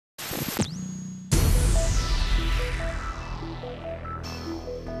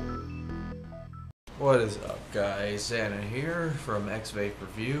What is up, guys? Santa here from X-Vape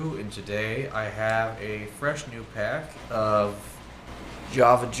Review, and today I have a fresh new pack of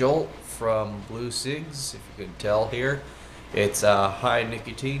Java Jolt from Blu Cigs. If you can tell here, it's high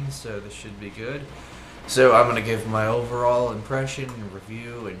nicotine, so this should be good. So I'm going to give my overall impression and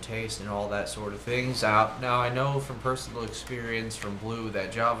review and taste and all that sort of things. Now I know from personal experience from Blu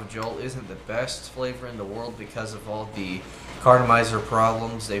that Java Jolt isn't the best flavor in the world because of all the cartomizer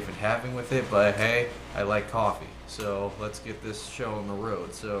problems they've been having with it, but hey, I like coffee. So let's get this show on the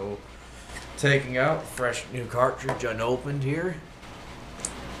road. So taking out fresh new cartridge unopened here.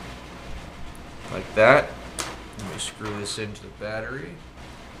 Like that. Let me screw this into the battery.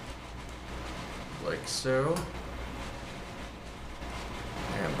 Like so.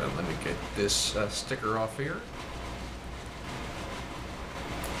 And then let me get this sticker off here.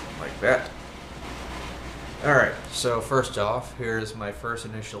 Like that. Alright, so first off, here's my first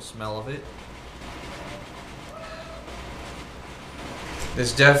initial smell of it.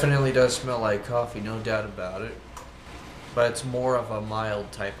 This definitely does smell like coffee, no doubt about it. But it's more of a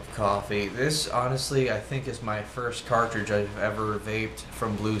mild type of coffee. This, honestly, I think is my first cartridge I've ever vaped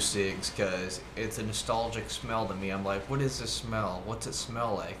from Blu Cigs, because it's a nostalgic smell to me. I'm like, what is this smell? What's it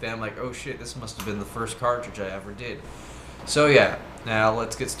smell like? Then I'm like, oh shit, this must have been the first cartridge I ever did. So yeah, now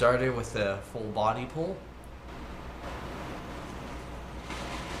let's get started with the full body pull.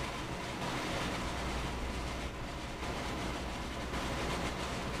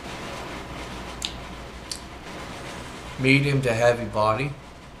 Medium to heavy body.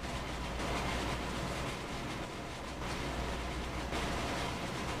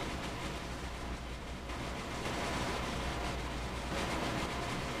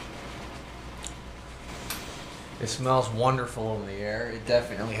 It smells wonderful in the air. It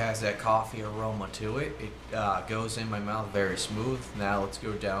definitely has that coffee aroma to it. It goes in my mouth very smooth. Now let's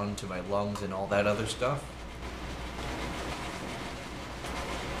go down to my lungs and all that other stuff.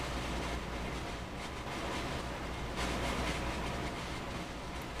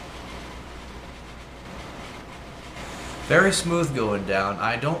 Very smooth going down.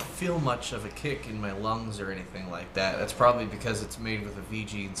 I don't feel much of a kick in my lungs or anything like that. That's probably because it's made with a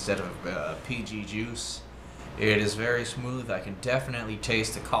VG instead of PG juice. It is very smooth. I can definitely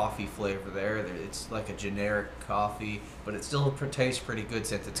taste the coffee flavor there. It's like a generic coffee, but it still tastes pretty good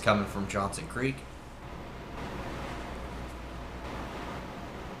since it's coming from Johnson Creek.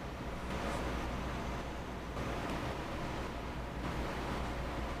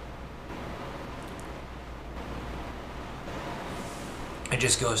 It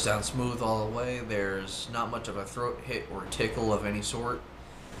just goes down smooth all the way. There's not much of a throat hit or tickle of any sort.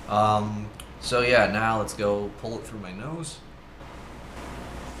 So yeah, now let's go pull it through my nose.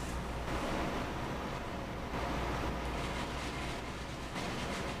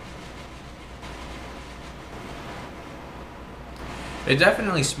 It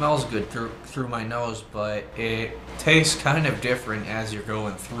definitely smells good through my nose, but it tastes kind of different as you're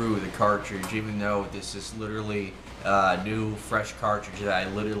going through the cartridge, even though this is literally a new, fresh cartridge that I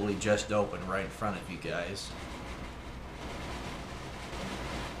literally just opened right in front of you guys.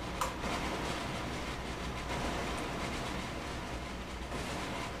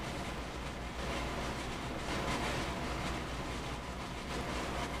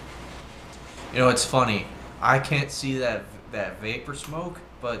 You know, it's funny. I can't see that vapor smoke,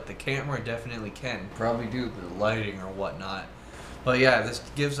 but the camera definitely can. Probably due to the lighting or whatnot. But yeah, this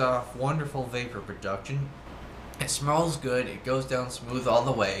gives off wonderful vapor production. It smells good. It goes down smooth all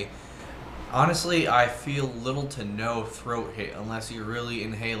the way. Honestly, I feel little to no throat hit unless you're really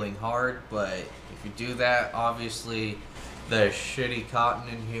inhaling hard. But if you do that, obviously the shitty cotton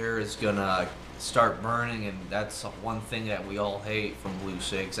in here is gonna start burning, and that's one thing that we all hate from Blu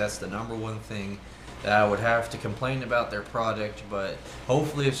Cigs. That's the number one thing that I would have to complain about their product, but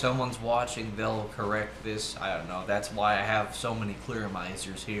hopefully if someone's watching, they'll correct this. I don't know. That's why I have so many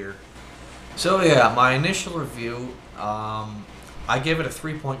clearmizers here. So yeah, my initial review, I give it a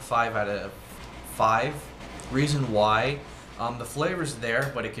 3.5 out of 5. Reason why, the flavor's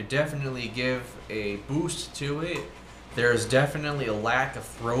there, but it could definitely give a boost to it. There's definitely a lack of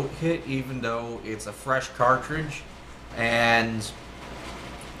throat hit, even though it's a fresh cartridge. And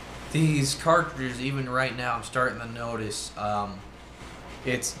these cartridges, even right now, I'm starting to notice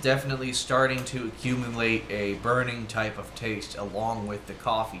it's definitely starting to accumulate a burning type of taste along with the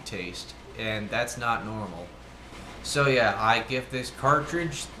coffee taste, and that's not normal. So yeah, I give this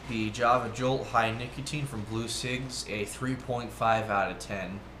cartridge, the Java Jolt High Nicotine from Blu Cigs, a 3.5 out of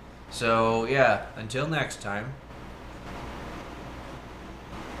 10. So yeah, until next time,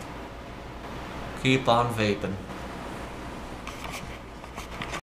 keep on vaping.